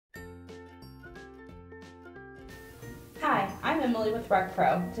Hi, I'm Emily with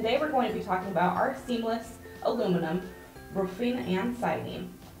RecPro. Today we're going to be talking about our seamless aluminum roofing and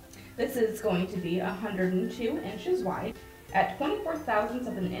siding. This is going to be 102 inches wide at 24 thousandths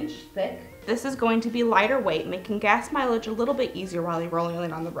of an inch thick. This is going to be lighter weight, making gas mileage a little bit easier while you're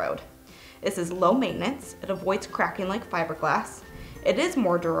rolling on the road. This is low maintenance. It avoids cracking like fiberglass. It is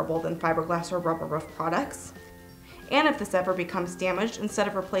more durable than fiberglass or rubber roof products. And if this ever becomes damaged, instead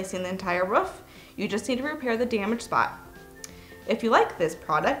of replacing the entire roof, you just need to repair the damaged spot. If you like this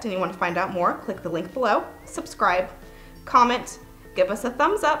product and you want to find out more, click the link below, subscribe, comment, give us a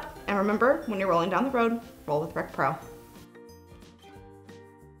thumbs up, and remember, when you're rolling down the road, roll with RecPro.